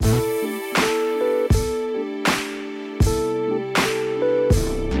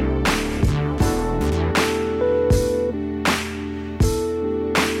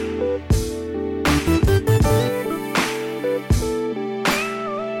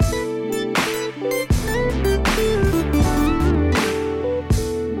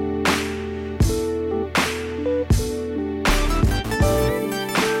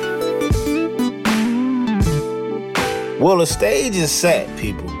Well, the stage is set,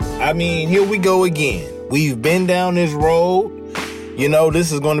 people. I mean, here we go again. We've been down this road. You know,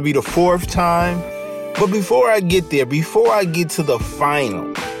 this is going to be the fourth time. But before I get there, before I get to the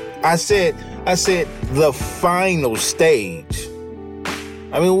final, I said the final stage.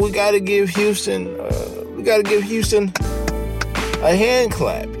 I mean, we got to give Houston a hand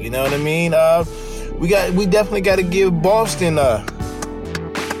clap. You know what I mean? We definitely got to give Boston a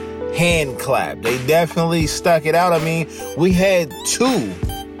hand clap. They definitely stuck it out. I mean, we had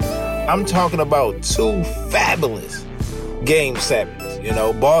I'm talking about two fabulous game sevens. You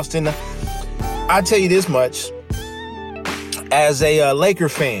know, Boston, I tell you this much, as a Laker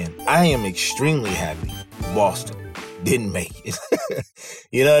fan, I am extremely happy Boston didn't make it.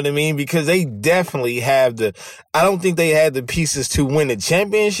 You know what I mean? Because they definitely have I don't think they had the pieces to win the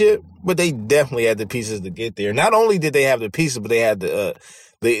championship, but they definitely had the pieces to get there. Not only did they have the pieces, but they had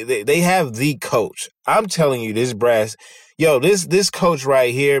they have the coach. I'm telling you, this coach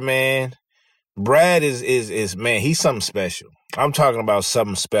right here, man, Brad is man, he's something special. I'm talking about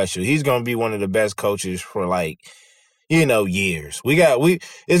something special. He's going to be one of the best coaches for years.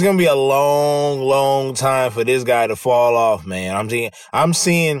 It's going to be a long, long time for this guy to fall off, man. I'm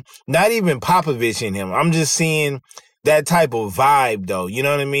seeing not even Popovich in him. I'm just seeing that type of vibe, though. You know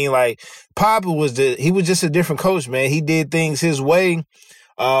what I mean? Like, Pop he was just a different coach, man. He did things his way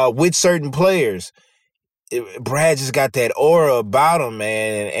with certain players. Brad just got that aura about him,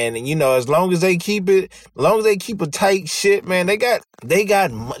 man. And you know, as long as they keep a tight ship, man, they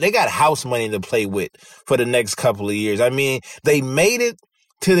got house money to play with for the next couple of years. I mean, they made it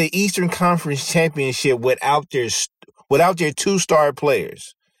to the Eastern Conference Championship without their 2-star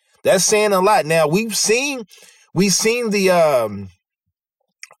players. That's saying a lot. Now, we've seen the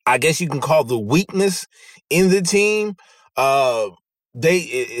I guess you can call the weakness in the team.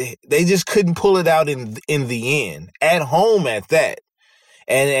 They just couldn't pull it out in the end, at home at that.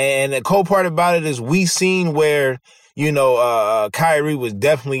 And the cool part about it is we seen where, you know, Kyrie was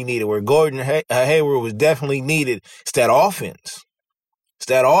definitely needed, where Gordon Hayward was definitely needed. It's that offense.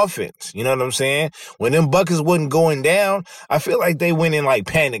 You know what I'm saying? When them buckets wasn't going down, I feel like they went in like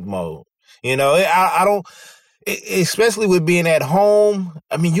panic mode. You know, I don't. Especially with being at home,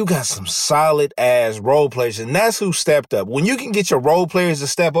 I mean, you got some solid-ass role players, and that's who stepped up. When you can get your role players to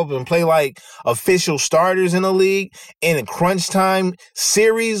step up and play like official starters in the league in a crunch time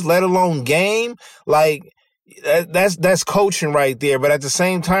series, let alone game, like, that's coaching right there. But at the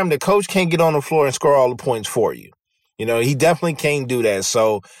same time, the coach can't get on the floor and score all the points for you. You know, he definitely can't do that.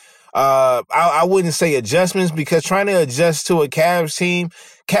 So I wouldn't say adjustments, because trying to adjust to a Cavs team,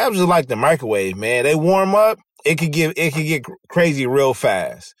 Cavs are like the microwave, man. They warm up. It could get crazy real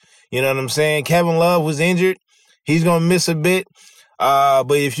fast. You know what I'm saying? Kevin Love was injured. He's going to miss a bit. But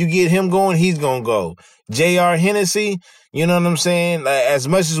if you get him going, he's going to go. J.R. Hennessy, you know what I'm saying? As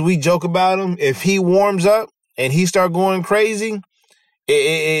much as we joke about him, if he warms up and he start going crazy,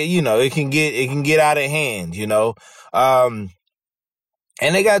 it can get out of hand, you know? And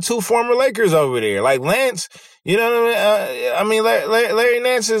they got two former Lakers over there. Like Lance, you know what I mean? Larry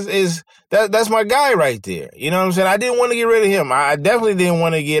Nance that's my guy right there. You know what I'm saying? I didn't want to get rid of him. I definitely didn't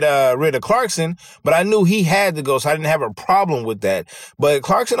want to get rid of Clarkson, but I knew he had to go, so I didn't have a problem with that. But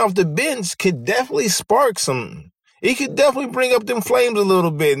Clarkson off the bench could definitely spark something. He could definitely bring up them flames a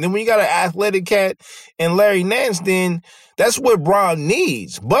little bit. And then when you got an athletic cat and Larry Nance, then that's what Bron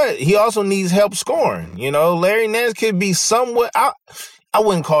needs. But he also needs help scoring. You know, Larry Nance could be somewhat I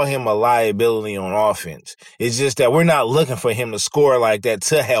wouldn't call him a liability on offense. It's just that we're not looking for him to score like that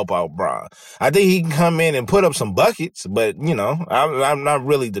to help out Bron. I think he can come in and put up some buckets, but, you know, I'm not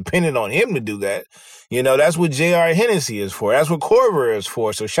really dependent on him to do that. You know, that's what J.R. Hennessy is for. That's what Korver is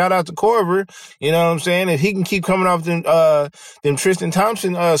for. So shout out to Korver. You know what I'm saying? If he can keep coming off them Tristan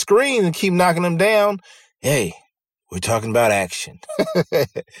Thompson screens and keep knocking them down, hey, we're talking about action.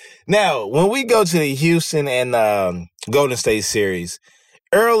 Now, when we go to the Houston and Golden State series,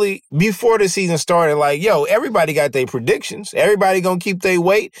 early, before the season started, like, yo, everybody got their predictions. Everybody gonna keep their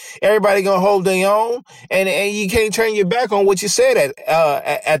weight. Everybody gonna hold their own. And you can't turn your back on what you said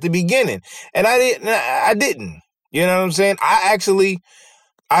at the beginning. And I didn't. You know what I'm saying? I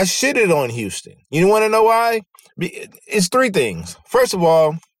shitted on Houston. You want to know why? It's three things. First of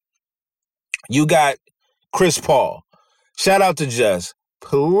all, you got Chris Paul. Shout out to Just.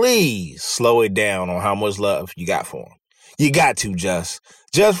 Please slow it down on how much love you got for him. You got to,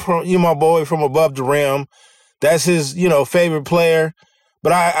 Just from, you my boy from above the rim. That's his, favorite player.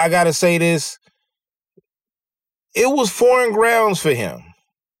 But I got to say this. It was foreign grounds for him.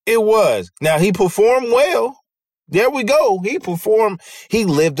 It was. Now, he performed well. There we go. He performed. He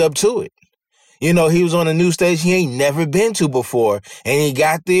lived up to it. You know, he was on a new stage he ain't never been to before, and he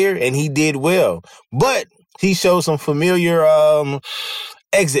got there and he did well. But he showed some familiar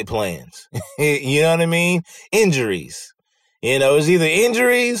exit plans. You know what I mean? Injuries. You know, it's either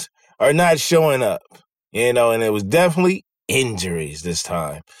injuries or not showing up. You know, and it was definitely injuries this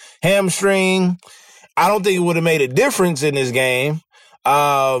time. Hamstring, I don't think it would have made a difference in this game.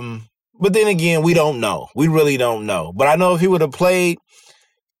 But then again, we don't know. We really don't know. But I know if he would have played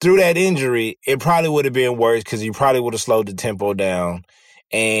through that injury, it probably would have been worse because he probably would have slowed the tempo down.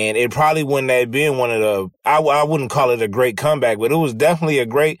 And it probably wouldn't have been one of the, I wouldn't call it a great comeback, but it was definitely a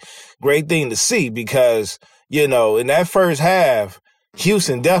great thing to see because, you know, in that first half,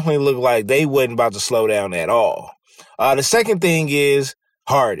 Houston definitely looked like they wasn't about to slow down at all. The second thing is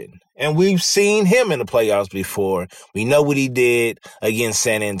Harden. And we've seen him in the playoffs before. We know what he did against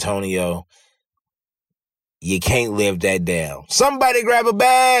San Antonio. You can't live that down. Somebody grab a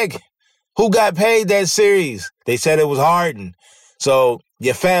bag. Who got paid that series? They said it was Harden. So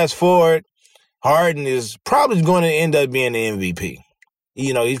you fast forward, Harden is probably going to end up being the MVP.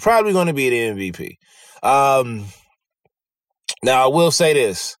 You know, he's probably going to be the MVP. Now, I will say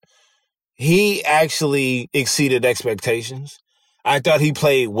this. He actually exceeded expectations. I thought he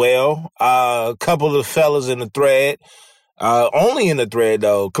played well. A couple of the fellas in the thread, only in the thread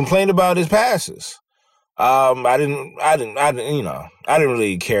though, complained about his passes. I didn't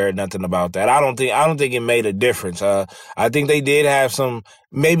really care nothing about that. I don't think it made a difference. I think they did have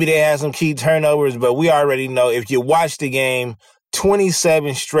maybe they had some key turnovers, but we already know if you watch the game,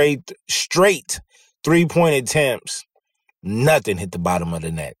 27 straight 3-point attempts, nothing hit the bottom of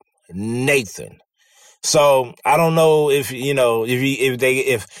the net. Nathan. So I don't know if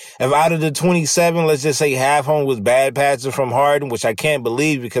out of the 27, let's just say half of them was bad passes from Harden, which I can't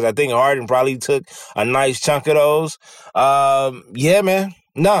believe because I think Harden probably took a nice chunk of those. Yeah, man.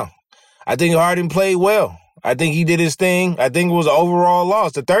 No, I think Harden played well. I think he did his thing. I think it was an overall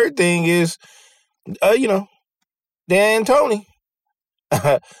loss. The third thing is, D'Antoni.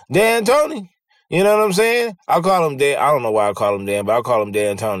 D'Antoni. You know what I'm saying? I'll call him Dan. I don't know why I call him Dan, but I'll call him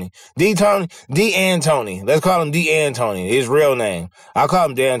D'Antoni. D'Antoni. Let's call him D'Antoni. His real name. I'll call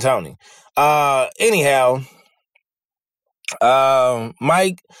him D'Antoni. Anyhow,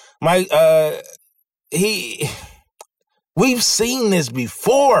 Mike, we've seen this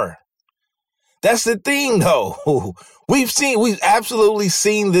before. That's the thing, though. We've absolutely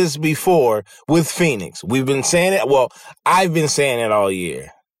seen this before with Phoenix. We've been saying it. Well, I've been saying it all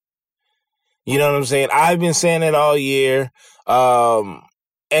year. You know what I'm saying? I've been saying it all year. And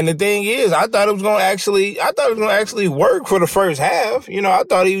the thing is, I thought it was going to actually work for the first half. You know, I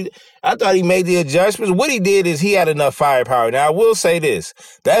thought he made the adjustments. What he did is he had enough firepower. Now, I will say this.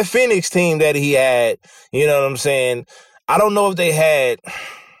 That Phoenix team that he had, you know what I'm saying? I don't know if they had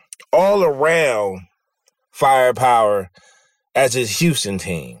all around firepower as his Houston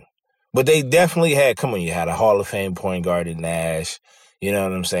team. But they definitely had, you had a Hall of Fame point guard in Nash. You know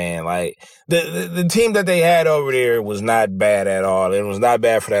what I'm saying? Like, the team that they had over there was not bad at all. It was not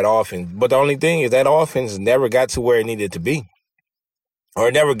bad for that offense. But the only thing is that offense never got to where it needed to be.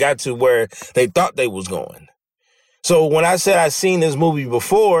 Or never got to where they thought they was going. So when I said I've seen this movie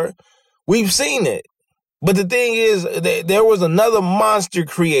before, we've seen it. But the thing is, there was another monster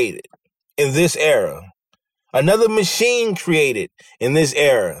created in this era. Another machine created in this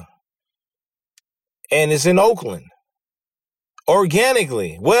era. And it's in Oakland.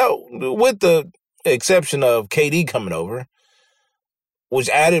 Organically. Well, with the exception of KD coming over, which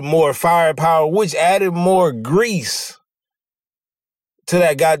added more firepower, which added more grease to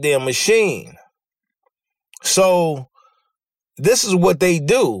that goddamn machine. So this is what they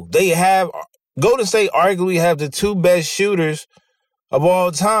do. They have, Golden State arguably have the two best shooters of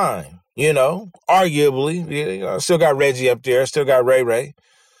all time, you know, arguably. You know, still got Reggie up there, still got Ray.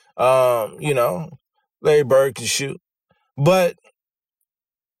 You know, Larry Bird can shoot. But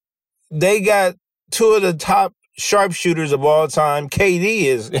they got two of the top sharpshooters of all time.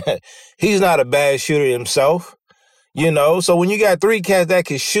 KD he's not a bad shooter himself, you know. So when you got three cats that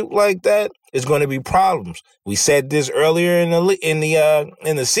can shoot like that, it's going to be problems. We said this earlier in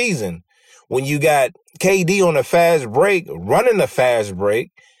the season when you got KD on a fast break, running a fast break,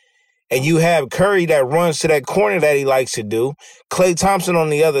 and you have Curry that runs to that corner that he likes to do. Klay Thompson on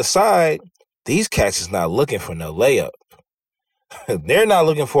the other side. These cats is not looking for no layup. They're not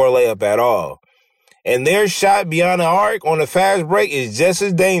looking for a layup at all. And their shot beyond the arc on a fast break is just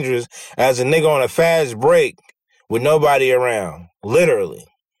as dangerous as a nigga on a fast break with nobody around. Literally.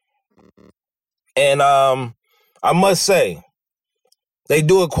 And I must say, they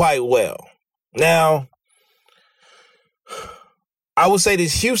do it quite well. Now, I would say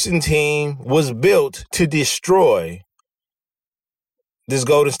this Houston team was built to destroy this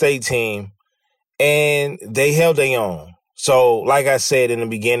Golden State team, and they held their own. So, like I said in the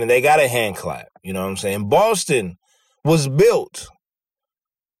beginning, they got a hand clap. You know what I'm saying? Boston was built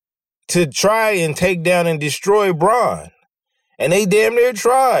to try and take down and destroy Bron. And they damn near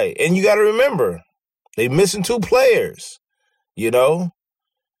tried. And you got to remember, they missing 2 players. You know?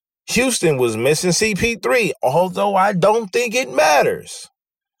 Houston was missing CP3, although I don't think it matters.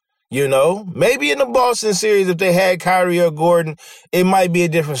 You know? Maybe in the Boston series, if they had Kyrie or Gordon, it might be a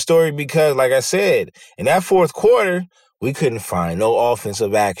different story because, like I said, in that fourth quarter, we couldn't find no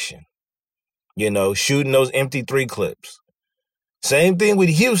offensive action. You know, shooting those empty 3 clips. Same thing with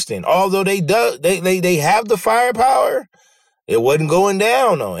Houston. Although they have the firepower, it wasn't going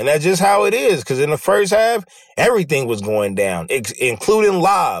down, though. And that's just how it is. Because in the first half, everything was going down, including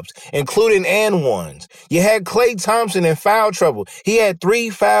lobs, including and ones. You had Klay Thompson in foul trouble. He had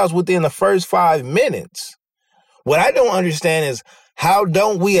 3 fouls within the first 5 minutes. What I don't understand is how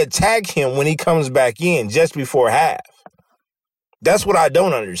don't we attack him when he comes back in just before half? That's what I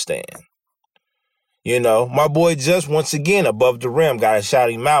don't understand. You know, my boy just once again above the rim, gotta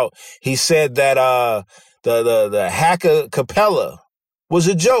shout him out. He said that the Hacker Capella was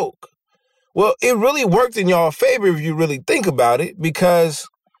a joke. Well, it really worked in y'all favor if you really think about it, because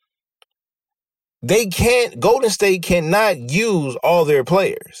Golden State cannot use all their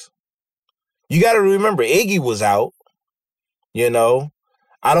players. You gotta remember, Iggy was out. You know,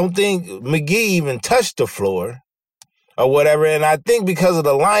 I don't think McGee even touched the floor or whatever. And I think because of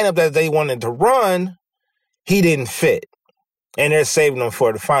the lineup that they wanted to run, he didn't fit. And they're saving him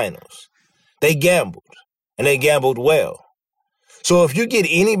for the finals. They gambled, and they gambled well. So if you get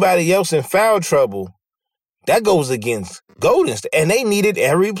anybody else in foul trouble, that goes against Golden State. And they needed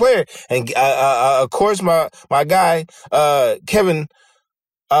every player. And, of course, my guy, Kevin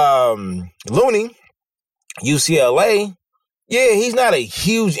Looney, UCLA, yeah, he's not a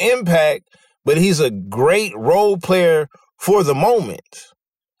huge impact, but he's a great role player for the moment.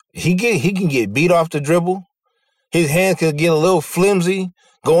 He can get beat off the dribble. His hands could get a little flimsy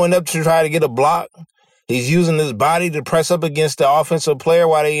going up to try to get a block. He's using his body to press up against the offensive player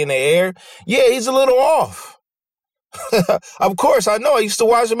while they're in the air. Yeah, he's a little off. Of course, I know. I used to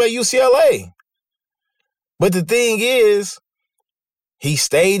watch him at UCLA. But the thing is, he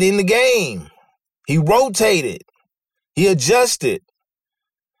stayed in the game. He rotated. He adjusted.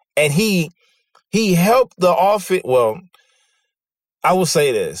 And he helped the offense. Well, I will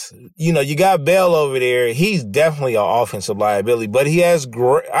say this. You know, you got Bell over there. He's definitely an offensive liability, but he has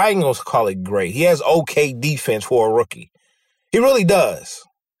great, I ain't going to call it great. He has okay defense for a rookie. He really does.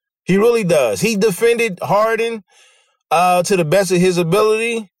 He really does. He defended Harden to the best of his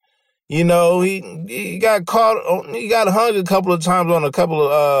ability. You know, he got caught, he got hung a couple of times on a couple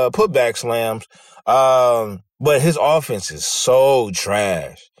of putback slams. But his offense is so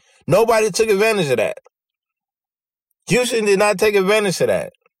trash. Nobody took advantage of that. Houston did not take advantage of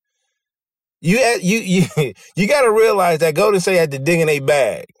that. You got to realize that Golden State had to dig in a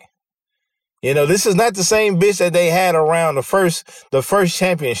bag. You know, this is not the same bitch that they had around the first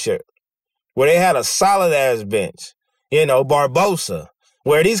championship, where they had a solid ass bench. You know, Barbosa,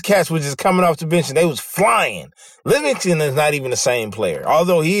 where these cats were just coming off the bench and they was flying. Livingston is not even the same player,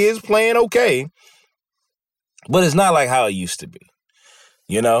 although he is playing okay, but it's not like how it used to be.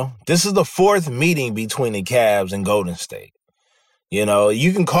 You know, this is the 4th meeting between the Cavs and Golden State. You know,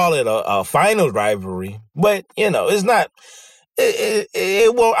 you can call it a finals rivalry, but, you know, it's not.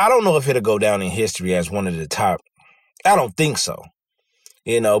 It will. I don't know if it'll go down in history as one of the top. I don't think so.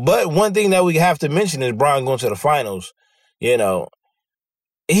 You know, but one thing that we have to mention is Bron going to the finals. You know,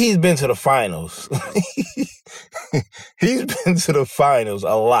 he's been to the finals. He's been to the finals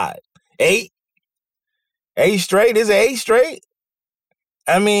a lot. 8 straight? Is it 8 straight?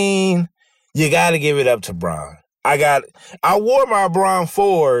 I mean, you got to give it up to Bron. I wore my Bron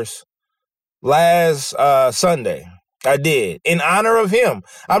 4s last Sunday. I did, in honor of him.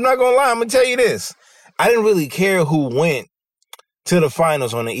 I'm not going to lie. I'm going to tell you this. I didn't really care who went to the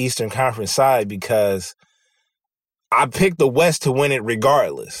finals on the Eastern Conference side because I picked the West to win it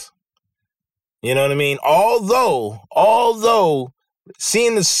regardless. You know what I mean? Although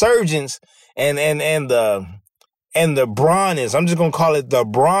seeing the surgence and the Bronness, I'm just going to call it the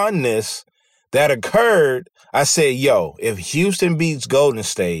Bronness that occurred, I said, yo, if Houston beats Golden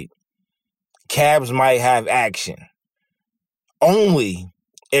State, Cavs might have action. Only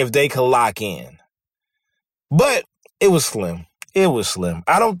if they could lock in. But it was slim. It was slim.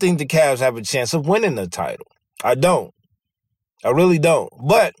 I don't think the Cavs have a chance of winning the title. I don't. I really don't.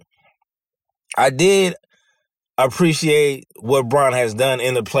 But I did appreciate what Bron has done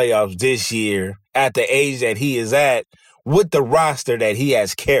in the playoffs this year at the age that he is at with the roster that he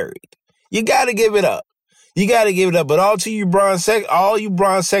has carried. You got to give it up. You got to give it up. But all you Bron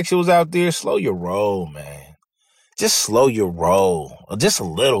sexuals out there, slow your roll, man. Just slow your roll. Just a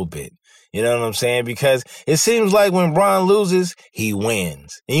little bit. You know what I'm saying? Because it seems like when Bron loses, he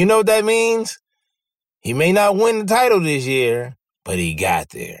wins. And you know what that means? He may not win the title this year, but he got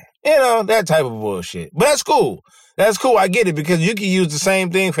there. You know, that type of bullshit. But that's cool. That's cool. I get it because you can use the same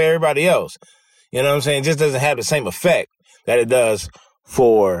thing for everybody else. You know what I'm saying? It just doesn't have the same effect that it does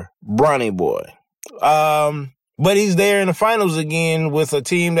for Bronny Boy. But he's there in the finals again with a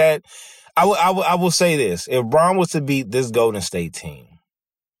team that I will say this. If Bron was to beat this Golden State team,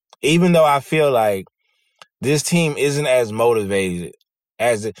 even though I feel like this team isn't as motivated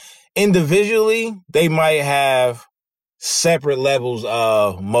as it, individually, they might have separate levels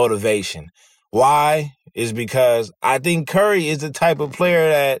of motivation. Why? Is because I think Curry is the type of player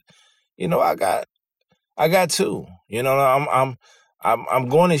that, you know, I got two. You know, I'm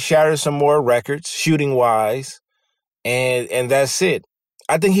going to shatter some more records shooting wise, and that's it.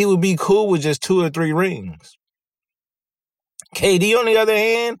 I think he would be cool with just 2 or 3 rings. KD, on the other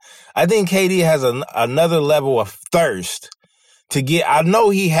hand, I think KD has another level of thirst to get. I know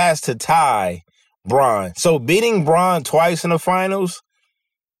he has to tie Bron. So beating Bron twice in the finals,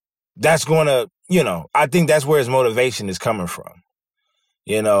 that's going to, you know, I think that's where his motivation is coming from.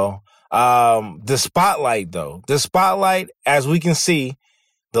 You know, the spotlight, though, as we can see,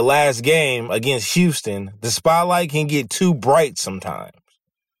 the last game against Houston, the spotlight can get too bright sometimes.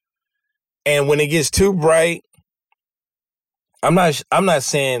 And when it gets too bright, I'm not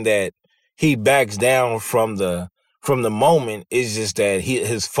saying that he backs down from the moment. It's just that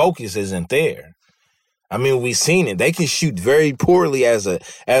his focus isn't there. I mean, we've seen it. They can shoot very poorly as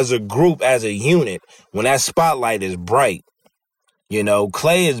a group, as a unit, when that spotlight is bright. You know,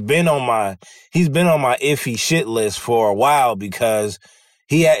 Klay has been on my iffy shit list for a while because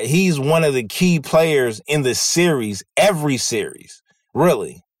he's one of the key players in the series, every series,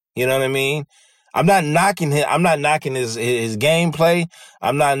 really. You know what I mean? I'm not knocking him. I'm not knocking his gameplay.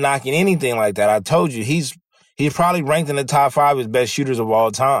 I'm not knocking anything like that. I told you, he's probably ranked in the top 5 as best shooters of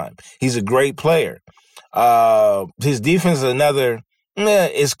all time. He's a great player. His defense is another,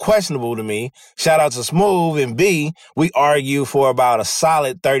 it's questionable to me. Shout out to Smooth and B. We argue for about a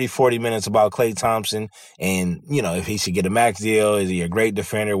solid 30, 40 minutes about Klay Thompson and, you know, if he should get a max deal, is he a great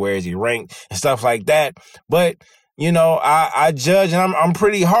defender, where is he ranked, and stuff like that. But you know, I judge, and I'm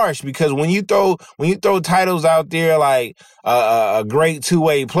pretty harsh because when you throw titles out there like a great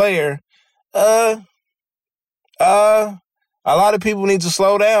 2-way player, a lot of people need to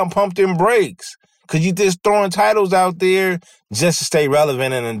slow down, pump them brakes, because you just throwing titles out there just to stay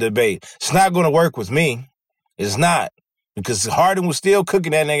relevant in a debate. It's not going to work with me. It's not. Because Harden was still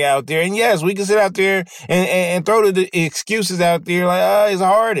cooking that nigga out there. And yes, we can sit out there and throw the excuses out there like, it's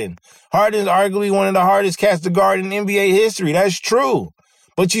Harden. Harden's arguably one of the hardest cats to guard in NBA history. That's true.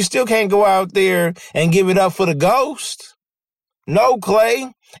 But you still can't go out there and give it up for the ghost. No,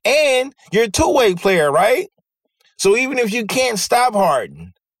 Klay. And you're a 2-way player, right? So even if you can't stop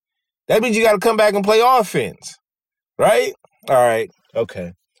Harden, that means you got to come back and play offense. Right? All right.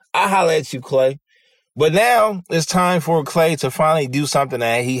 Okay. I'll holler at you, Klay. But now it's time for Klay to finally do something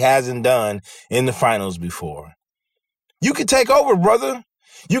that he hasn't done in the finals before. You can take over, brother.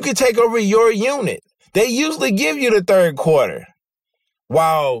 You can take over your unit. They usually give you the third quarter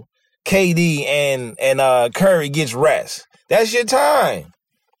while KD and Curry gets rest. That's your time.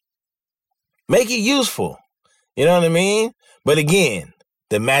 Make it useful. You know what I mean? But again,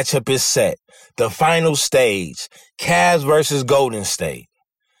 the matchup is set. The final stage, Cavs versus Golden State.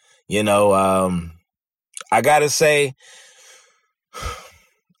 You know, I gotta say,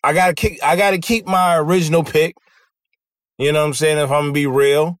 I gotta keep my original pick. You know what I'm saying? If I'm gonna be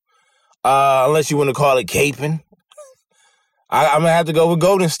real, unless you want to call it caping, I'm gonna have to go with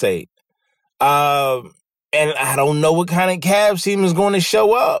Golden State. And I don't know what kind of Cavs team is going to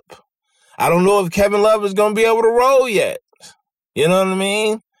show up. I don't know if Kevin Love is going to be able to roll yet. You know what I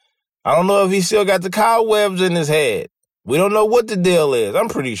mean? I don't know if he still got the cobwebs in his head. We don't know what the deal is. I'm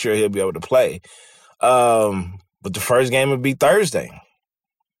pretty sure he'll be able to play. But the first game would be Thursday,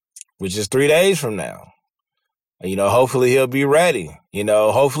 which is 3 days from now. You know, hopefully he'll be ready. You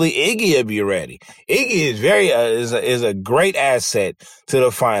know, hopefully Iggy will be ready. Iggy is a great asset to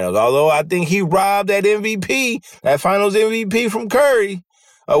the finals. Although I think he robbed that MVP, that finals MVP from Curry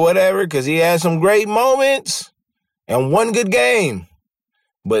or whatever, because he had some great moments and one good game.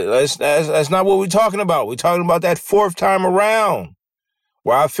 But that's not what we're talking about. We're talking about that 4th time around,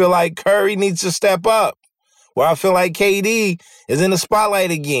 where I feel like Curry needs to step up, where I feel like KD is in the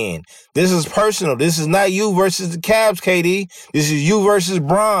spotlight again. This is personal. This is not you versus the Cavs, KD. This is you versus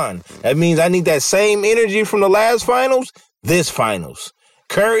Bron. That means I need that same energy from the last finals, this finals.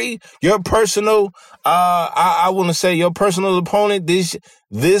 Curry, your personal, I want to say your personal opponent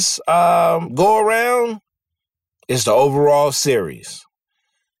this go around is the overall series.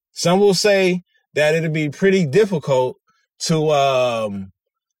 Some will say that it'll be pretty difficult to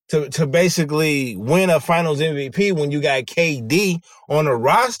basically win a Finals MVP when you got KD on the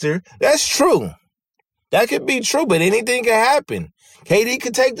roster. That's true. That could be true, but anything can happen. KD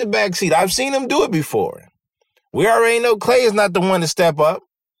could take the backseat. I've seen him do it before. We already know Klay is not the one to step up.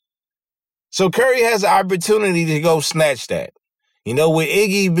 So Curry has the opportunity to go snatch that. You know, with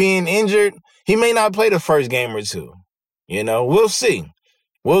Iggy being injured, he may not play the first game or two. You know, we'll see.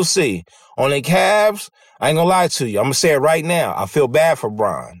 We'll see. On the Cavs, I ain't gonna lie to you. I'm gonna say it right now. I feel bad for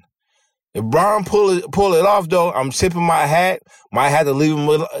Bron. If Bron pull it off, though, I'm tipping my hat. Might have to leave him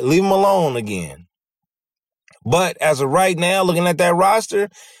alone again. But as of right now, looking at that roster,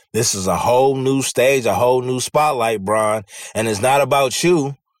 this is a whole new stage, a whole new spotlight, Bron. And it's not about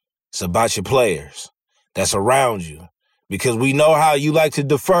you. It's about your players that's around you. Because we know how you like to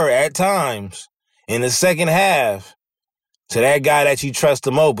defer at times in the second half to that guy that you trust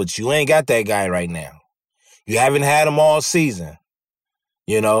the most, but you ain't got that guy right now. You haven't had him all season.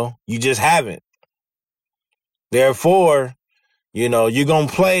 You know, you just haven't. Therefore, you know, you're going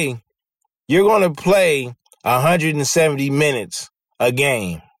to play 170 minutes a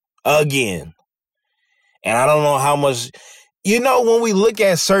game again. And I don't know how much, you know, when we look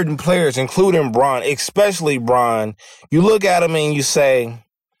at certain players, including Bron, especially Bron, you look at him and you say,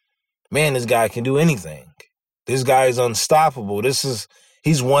 man, this guy can do anything. This guy is unstoppable.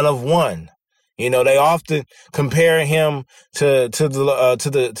 He's one of one. You know, they often compare him to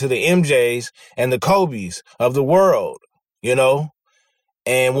the MJs and the Kobes of the world, you know?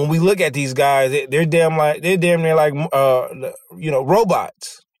 And when we look at these guys, they're damn near like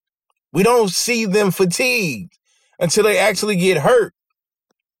robots. We don't see them fatigued until they actually get hurt.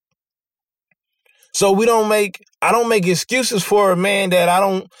 So I don't make excuses for a man that I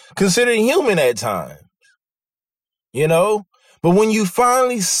don't consider human at times. You know? But when you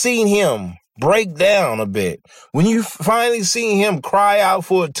finally see him break down a bit, when you finally see him cry out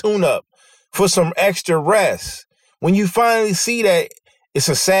for a tune-up, for some extra rest, when you finally see that, it's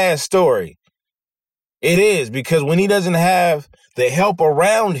a sad story. It is, because when he doesn't have the help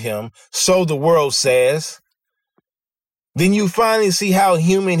around him, so the world says, then you finally see how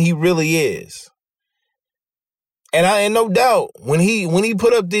human he really is. And no doubt, when he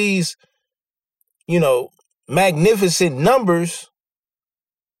put up these, you know, magnificent numbers,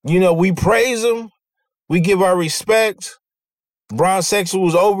 you know, we praise him, we give our respect.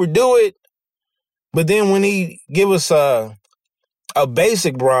 Bronsexuals overdo it, but then when he give us a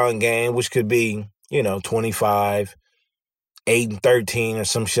basic Bron game, which could be, you know, 25, 8 and 13 or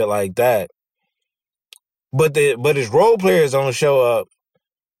some shit like that, but his role players don't show up,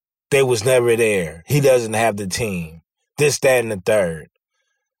 they was never there. He doesn't have the team. This, that, and the third.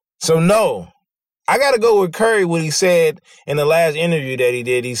 So no, I got to go with Curry, what he said in the last interview that he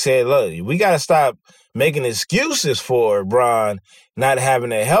did. He said, look, we got to stop making excuses for Bron not having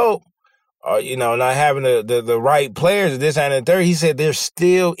the help or, you know, not having the right players, this, and the third. He said they're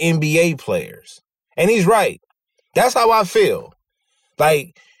still NBA players. And he's right. That's how I feel.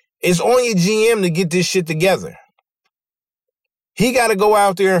 Like, it's on your GM to get this shit together. He got to go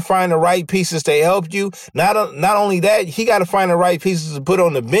out there and find the right pieces to help you. Not only that, he got to find the right pieces to put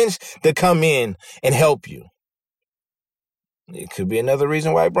on the bench to come in and help you. It could be another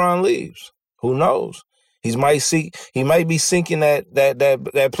reason why Bron leaves. Who knows? He might be sinking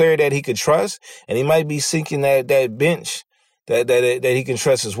that player that he could trust, and he might be sinking that bench that he can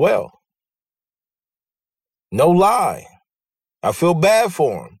trust as well. No lie. I feel bad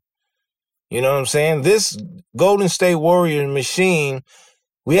for him. You know what I'm saying? This Golden State Warriors machine,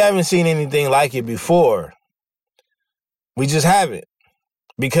 we haven't seen anything like it before. We just haven't.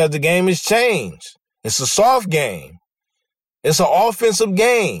 Because the game has changed. It's a soft game. It's an offensive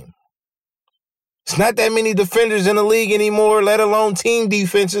game. It's not that many defenders in the league anymore, let alone team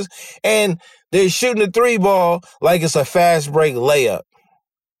defenses. And they're shooting the three ball like it's a fast break layup.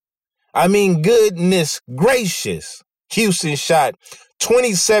 I mean, goodness gracious. Houston shot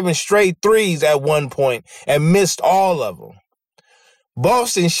 27 straight threes at one point and missed all of them.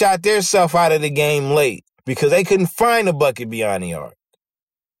 Boston shot theirself out of the game late because they couldn't find a bucket beyond the arc.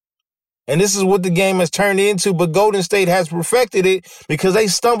 And this is what the game has turned into, but Golden State has perfected it because they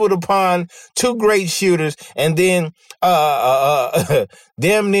stumbled upon two great shooters and then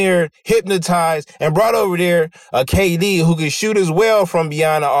damn near hypnotized and brought over there a KD who can shoot as well from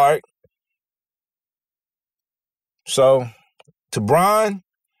beyond the arc. So, to Bron,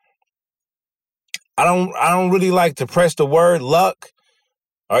 I don't really like to press the word luck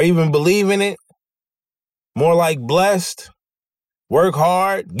or even believe in it. More like blessed. Work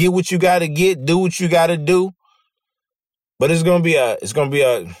hard, get what you got to get, do what you got to do. But it's gonna be a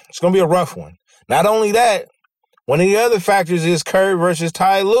rough one. Not only that, one of the other factors is Curry versus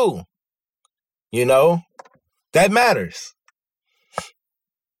Ty Lue. You know, that matters.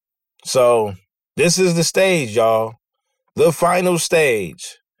 So this is the stage, y'all. The final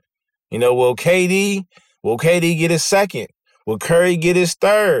stage. You know, will KD get his second? Will Curry get his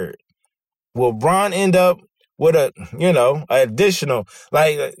third? Will Bron end up with additional,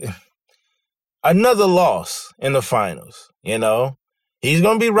 another loss in the finals, you know? He's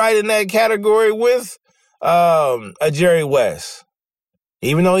going to be right in that category with a Jerry West,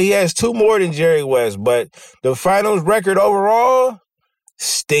 even though he has two more than Jerry West, but the finals record overall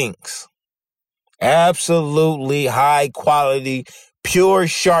stinks. Absolutely high quality, pure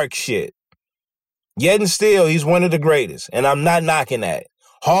shark shit. Yet and still, he's one of the greatest, and I'm not knocking that.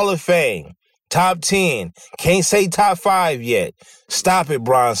 Hall of Fame. Top 10. Can't say top 5 yet. Stop it,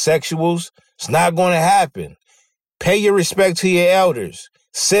 Bronsexuals. It's not going to happen. Pay your respect to your elders.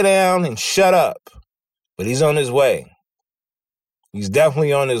 Sit down and shut up. But he's on his way. He's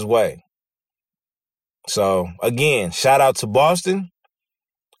definitely on his way. So, again, shout out to Boston.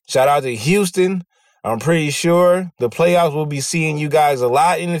 Shout out to Houston. I'm pretty sure the playoffs will be seeing you guys a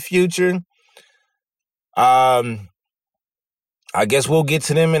lot in the future. I guess we'll get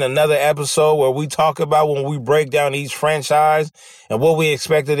to them in another episode where we talk about when we break down each franchise and what we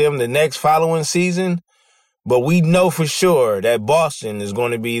expect of them the next following season. But we know for sure that Boston is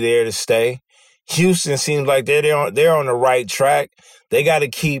going to be there to stay. Houston seems like they're on the right track. They got to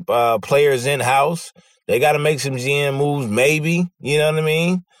keep players in-house. They got to make some GM moves, maybe. You know what I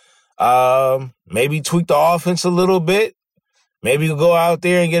mean? Maybe tweak the offense a little bit. Maybe you'll go out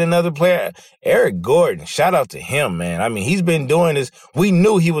there and get another player. Eric Gordon, shout out to him, man. I mean, he's been doing this. We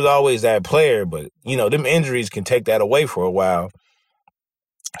knew he was always that player, but, you know, them injuries can take that away for a while.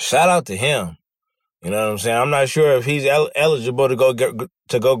 Shout out to him. You know what I'm saying? I'm not sure if he's eligible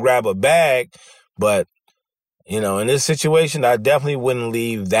to go grab a bag, but, you know, in this situation, I definitely wouldn't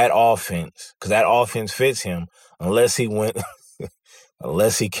leave that offense because that offense fits him unless he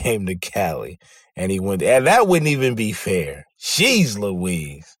came to Cali. And he went, and that wouldn't even be fair. Jeez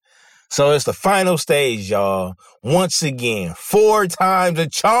Louise. So it's the final stage, y'all. Once again, 4 times a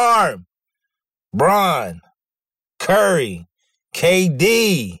charm. Bron, Curry,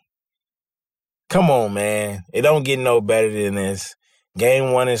 KD. Come on, man. It don't get no better than this.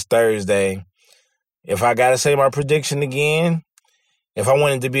 Game 1 is Thursday. If I got to say my prediction again, if I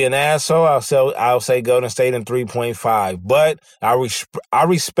wanted to be an asshole, I'll say Golden State in 3.5. But I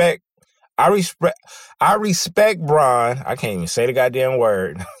respect Bron. I can't even say the goddamn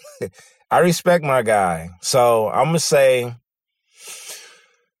word. I respect my guy. So I'm gonna say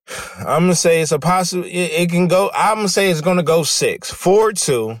it's a possible. It can go. I'm gonna say it's gonna go 6,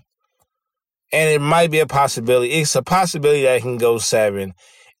 4-2, and it might be a possibility. It's a possibility that it can go 7.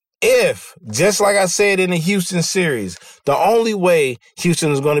 If, just like I said in the Houston series, the only way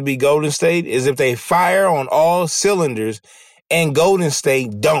Houston is going to be Golden State is if they fire on all cylinders and Golden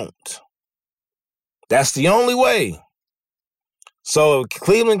State don't. That's the only way. So if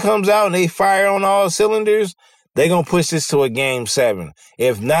Cleveland comes out and they fire on all cylinders, they're going to push this to a game 7.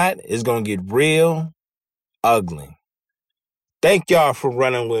 If not, it's going to get real ugly. Thank y'all for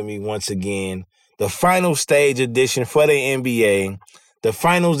running with me once again. The final stage edition for the NBA. The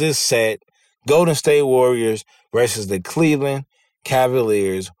finals is set. Golden State Warriors versus the Cleveland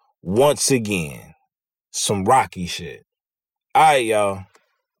Cavaliers once again. Some rocky shit. All right, y'all.